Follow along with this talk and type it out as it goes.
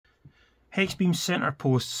Hexbeam Centre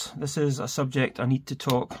Posts. This is a subject I need to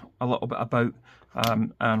talk a little bit about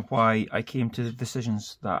and why I came to the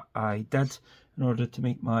decisions that I did in order to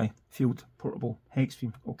make my field portable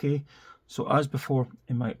Hexbeam. Okay, so as before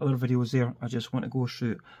in my other videos there, I just want to go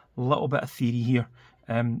through a little bit of theory here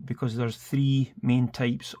because there's three main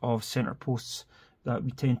types of centre posts that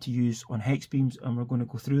we tend to use on Hexbeams, and we're going to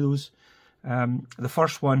go through those. The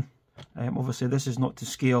first one, obviously this is not to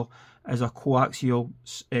scale, is a coaxial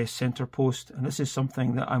centre post, and this is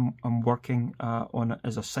something that I'm working on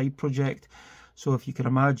as a side project. So if you can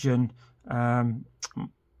imagine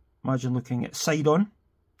looking at side on,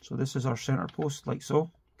 so this is our centre post like so,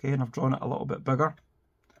 okay, and I've drawn it a little bit bigger.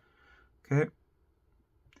 Okay,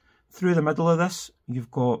 through the middle of this you've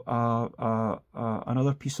got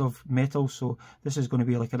another piece of metal, so this is going to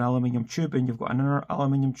be like an aluminium tube, and you've got an inner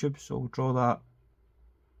aluminium tube, so we'll draw that.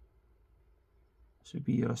 This would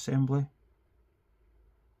be your assembly.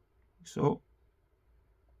 So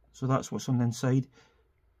that's what's on the inside.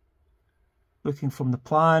 Looking from the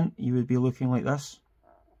plan, you would be looking like this.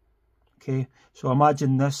 Okay, so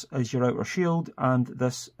imagine this is your outer shield and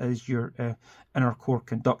this is your inner core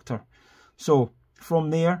conductor. So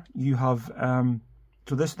from there you have,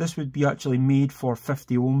 so this would be actually made for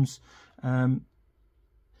 50 ohms.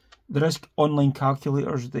 There is online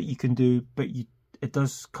calculators that you can do, but it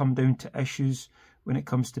does come down to issues when it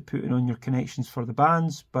comes to putting on your connections for the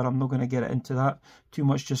bands, but I'm not going to get into that too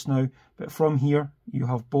much just now. But from here you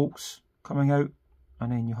have bolts coming out,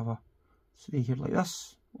 and then you have a three here like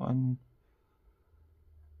this. One,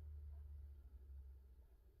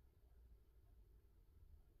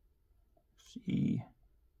 see,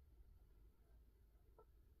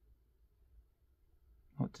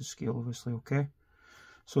 not to scale obviously, okay.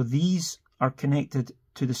 So these are connected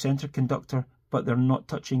to the centre conductor, but they're not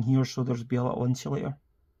touching here, so there's be a little insulator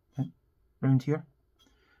around here.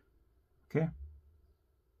 Okay.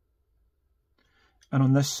 And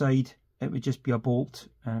on this side it would just be a bolt,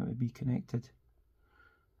 and it would be connected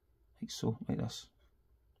like so, like this.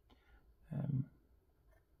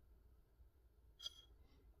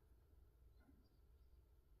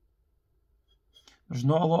 There's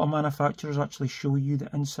not a lot of manufacturers actually show you the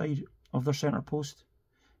inside of their centre post.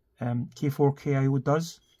 K4KIO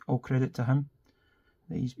does, all credit to him.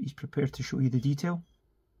 He's prepared to show you the detail.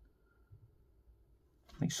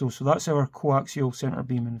 Like so. So that's our coaxial centre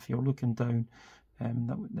beam, and if you're looking down,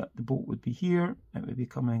 that the bolt would be here, it would be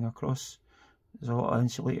coming across. There's a lot of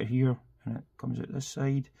insulator here, and it comes out this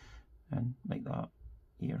side, and like that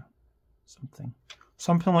here.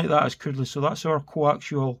 Something like that is crudely. So that's our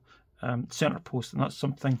coaxial centre post, and that's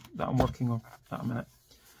something that I'm working on at a minute.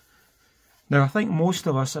 Now, I think most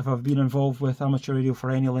of us, if I've been involved with amateur radio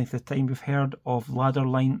for any length of time, we've heard of ladder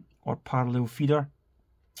line or parallel feeder,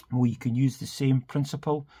 where you can use the same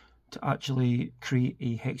principle to actually create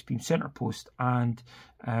a Hexbeam centre post. And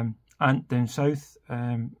Ant down south,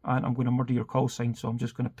 and I'm going to murder your call sign, so I'm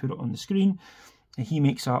just going to put it on the screen. And he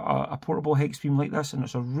makes a portable Hexbeam like this, and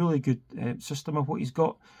it's a really good system of what he's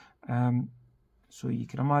got. So you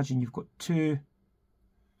can imagine you've got two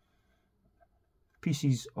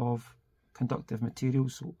pieces of conductive material,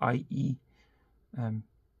 so i.e.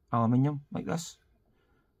 aluminium like this.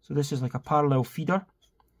 So this is like a parallel feeder.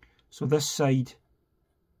 So this side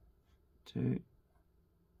to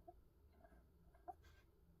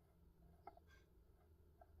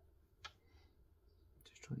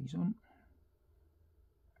just draw these on.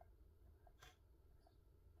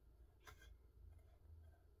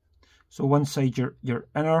 So one side your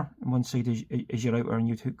inner, and one side is your outer, and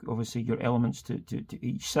you'd hook obviously your elements to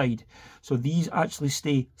each side. So these actually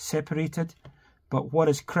stay separated, but what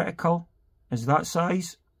is critical is that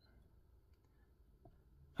size,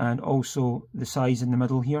 and also the size in the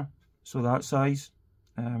middle here. So that size.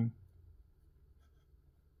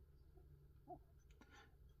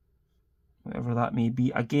 Whatever that may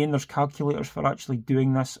be. Again, there's calculators for actually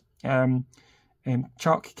doing this.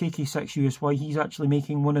 Chuck KK6USY, he's actually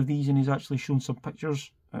making one of these, and he's actually shown some pictures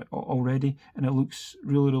already, and it looks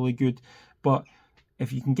really good. But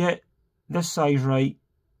if you can get this size right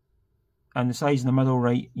and the size in the middle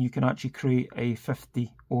right, you can actually create a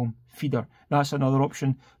 50 ohm feeder. That's another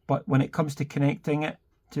option, but when it comes to connecting it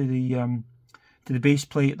to the base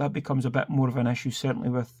plate, that becomes a bit more of an issue, certainly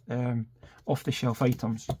with off-the-shelf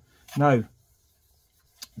items. Now,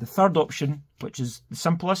 the third option, which is the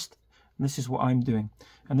simplest, and this is what I'm doing,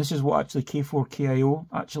 and this is what actually K4KIO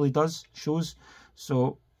actually shows. So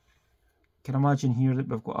you can imagine here that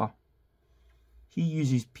we've got he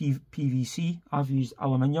uses PVC, I've used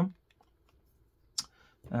aluminium.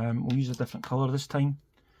 We'll use a different colour this time.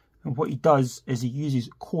 And what he does is he uses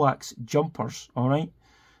coax jumpers, alright?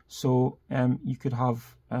 So you could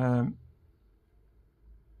have right,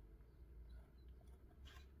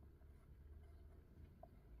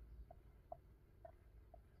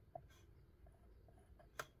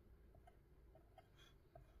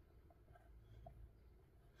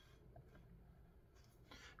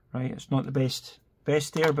 it's not the best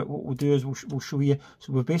there, but what we'll do is we'll show you.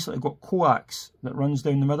 So we've basically got coax that runs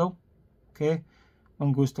down the middle. Okay,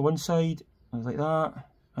 one goes to one side, like that,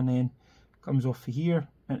 and then comes off of here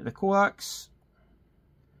into the coax,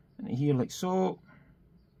 into here like so.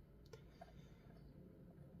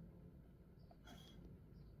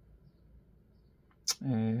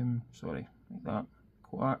 Sorry, like that,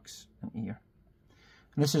 coax into here.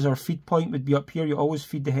 And this is our feed point, would be up here. You always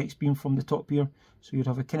feed the hex beam from the top here. So you'd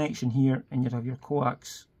have a connection here and you'd have your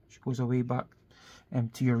coax, which goes away back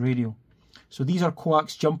to your radio. So these are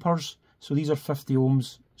coax jumpers. So these are 50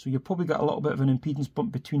 ohms. So you've probably got a little bit of an impedance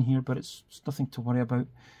bump between here, but it's nothing to worry about.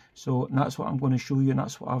 So that's what I'm going to show you, and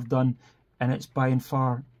that's what I've done. And it's by and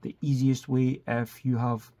far the easiest way if you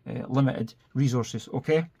have limited resources.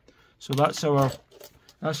 Okay, so that's our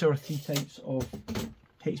 3 types of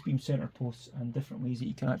Hexbeam centre posts and different ways that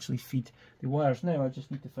you can actually feed the wires. Now I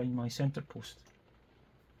just need to find my centre post.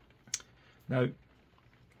 Now,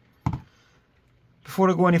 before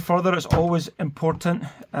I go any further, it's always important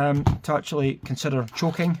to actually consider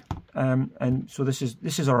choking. And so this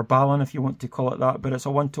is our balun, if you want to call it that, but it's a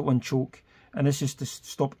 1-to-1 choke, and this is to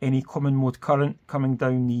stop any common mode current coming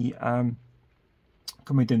down the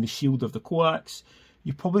shield of the coax.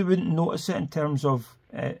 You probably wouldn't notice it in terms of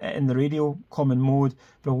in the radio common mode,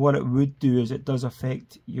 but what it would do is it does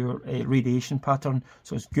affect your radiation pattern.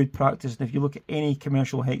 So it's good practice. And if you look at any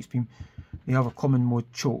commercial hex beam, they have a common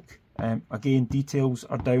mode choke. Again, details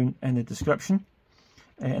are down in the description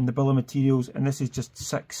in the bill of materials, and this is just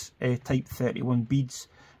 6 type 31 beads,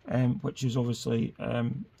 which is obviously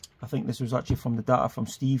I think this was actually from the data from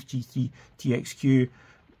Steve, G3TXQ.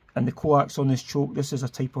 And the coax on this choke, this is a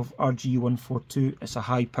type of RG142. It's a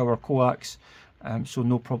high power coax, so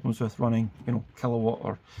no problems with running, you know, kilowatt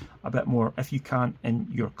or a bit more if you can in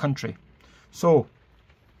your country. So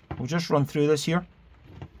we'll just run through this here.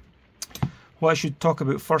 What I should talk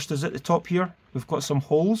about first is at the top here, we've got some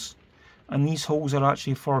holes, and these holes are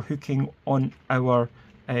actually for hooking on our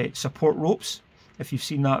support ropes, if you've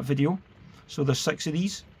seen that video. So there's 6 of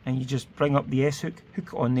these, and you just bring up the S hook, hook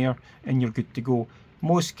it on there, and you're good to go.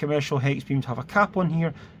 Most commercial hex beams have a cap on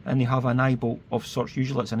here, and they have an eye bolt of sorts.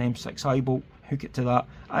 Usually it's an M6 eye bolt. Hook it to that.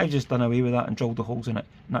 I've just done away with that and drilled the holes in it,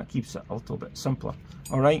 and that keeps it a little bit simpler.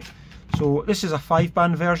 Alright, so this is a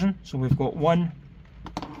 5-band version. So we've got 1,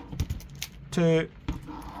 2,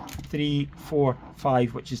 3, 4,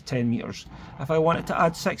 5, which is 10 meters. If I wanted to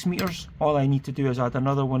add 6 meters, all I need to do is add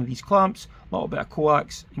another one of these clamps, a little bit of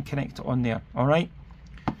coax, and connect it on there. Alright,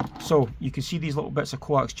 so you can see these little bits of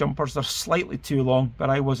coax jumpers. They're slightly too long, but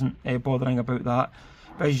I wasn't bothering about that.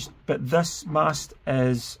 But this mast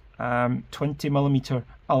is 20mm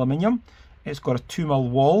aluminium. It's got a 2mm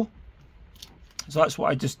wall, so that's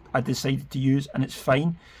what I decided to use, and it's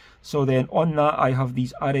fine. So then on that I have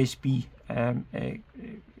these RSB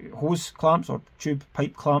hose clamps or tube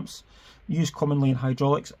pipe clamps, used commonly in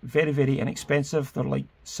hydraulics. Very, very inexpensive. They're like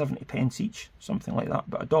 70 pence each, something like that,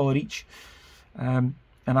 but $1 each. And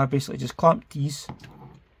I basically just clamped these,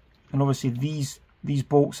 and obviously these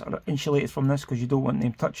bolts are insulated from this because you don't want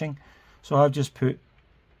them touching. So I've just put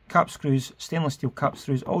cap screws, stainless steel cap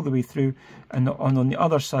screws all the way through, and on the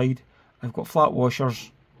other side I've got flat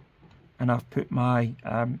washers, and I've put my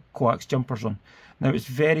coax jumpers on. Now it's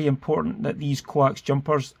very important that these coax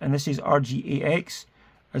jumpers, and this is RG8X,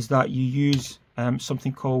 is that you use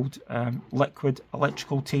something called liquid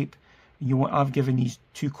electrical tape. I've given these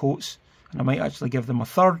 2 coats, and I might actually give them a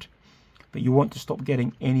 3rd, but you want to stop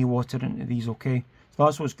getting any water into these, okay? So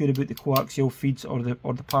that's what's good about the coaxial feeds or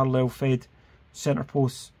the parallel fed centre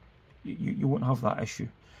posts. You won't have that issue.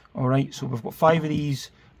 Alright, so we've got 5 of these,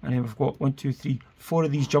 and then we've got 1, 2, 3, 4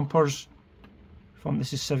 of these jumpers.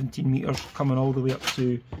 This is 17 meters, coming all the way up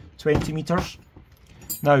to 20 meters.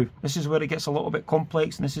 Now, this is where it gets a little bit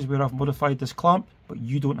complex, and this is where I've modified this clamp, but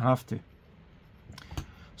you don't have to.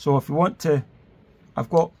 So if you want to, I've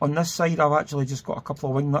got on this side, I've actually just got a couple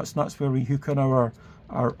of wing nuts, and that's where we hook on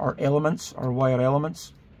our elements, our wire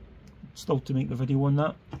elements. Still to make the video on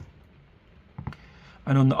that.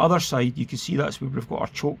 And on the other side, you can see that's where we've got our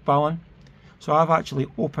choke balun. So I've actually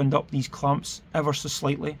opened up these clamps ever so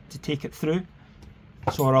slightly to take it through.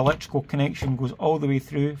 So our electrical connection goes all the way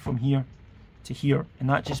through from here to here, and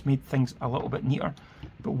that just made things a little bit neater.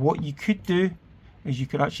 But what you could do is you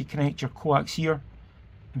could actually connect your coax here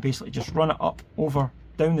and basically just run it up, over,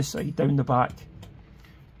 down the side, down the back,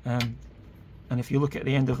 and if you look at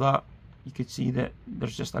the end of that, you could see that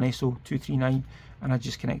there's just an SO239, and I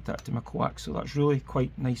just connect that to my coax. So that's really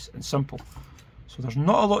quite nice and simple. So there's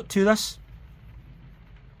not a lot to this,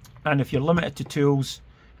 and if you're limited to tools,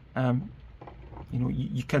 you know,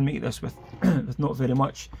 you can make this with with not very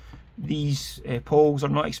much. These poles are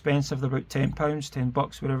not expensive. They're about £10,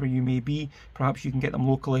 $10, wherever you may be. Perhaps you can get them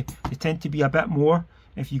locally. They tend to be a bit more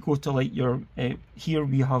if you go to like your here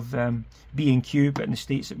we have B&Q, but in the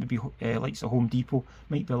States it would be like the Home Depot.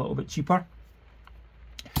 Might be a little bit cheaper.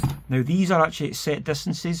 Now these are actually at set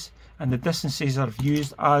distances, and the distances I've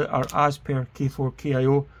used are as per K4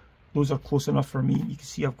 KIO. Those are close enough for me. You can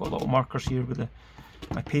see I've got little markers here with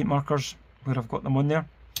my paint markers where I've got them on there.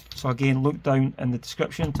 So again, look down in the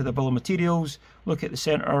description to the bill of materials, look at the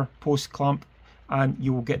centre post clamp, and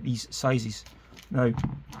you will get these sizes. Now,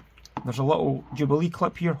 there's a little Jubilee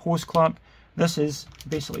clip here, hose clamp. This is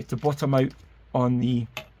basically to bottom out on the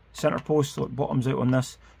centre post, so it bottoms out on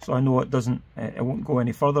this, so I know it doesn't, it won't go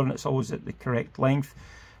any further, and it's always at the correct length.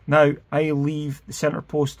 Now, I leave the centre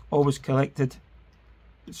post always connected,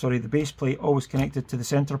 sorry, the base plate always connected to the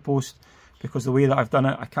centre post, because the way that I've done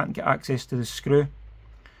it, I can't get access to the screw.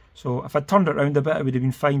 So if I turned it around a bit, it would have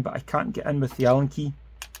been fine, but I can't get in with the Allen key.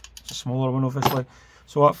 It's a smaller one, obviously.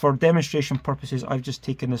 So for demonstration purposes, I've just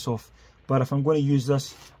taken this off. But if I'm going to use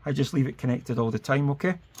this, I just leave it connected all the time,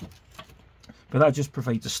 okay? But that just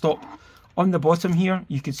provides a stop. On the bottom here,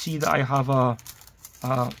 you can see that I have a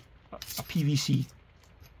PVC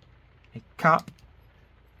cap.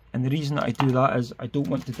 And the reason that I do that is I don't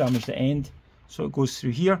want to damage the end. So it goes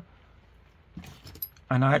through here.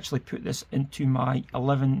 And I actually put this into my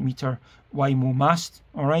 11-meter WIMO mast,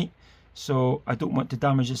 alright? So I don't want to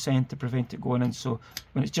damage this end to prevent it going in. So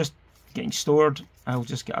when it's just getting stored, I'll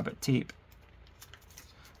just get a bit of tape,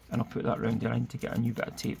 and I'll put that around there. I need to get a new bit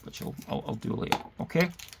of tape, which I'll do later, okay?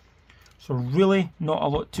 So really not a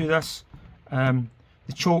lot to this. The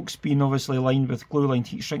choke's been obviously lined with glue-lined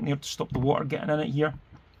heat shrink there to stop the water getting in it here.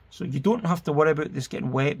 So you don't have to worry about this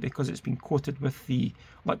getting wet because it's been coated with the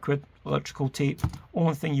liquid electrical tape.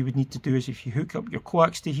 Only thing you would need to do is if you hook up your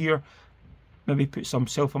coax to here, maybe put some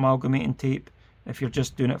self-amalgamating tape if you're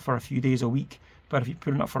just doing it for a few days a week. But if you're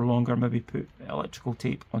putting it for longer, maybe put electrical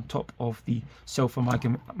tape on top of the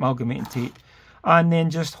self-amalgamating tape. And then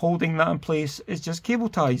just holding that in place is just cable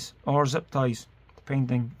ties or zip ties,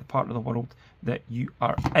 depending the part of the world that you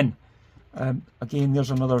are in. Again,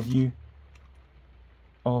 there's another view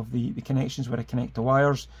of the connections where I connect the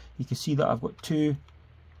wires. You can see that I've got two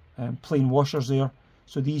plain washers there,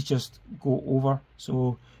 so these just go over.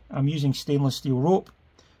 So I'm using stainless steel rope.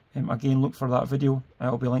 Again, look for that video,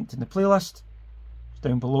 it'll be linked in the playlist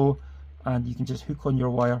down below, and you can just hook on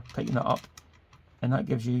your wire, tighten it up, and that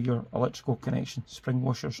gives you your electrical connection. Spring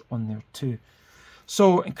washers on there too.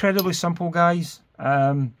 So incredibly simple, guys.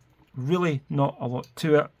 Really not a lot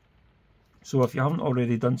to it. So if you haven't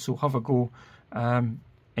already done so, have a go.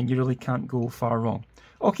 And you really can't go far wrong.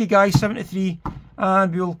 Okay guys, 73,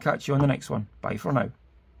 and we'll catch you on the next one. Bye for now.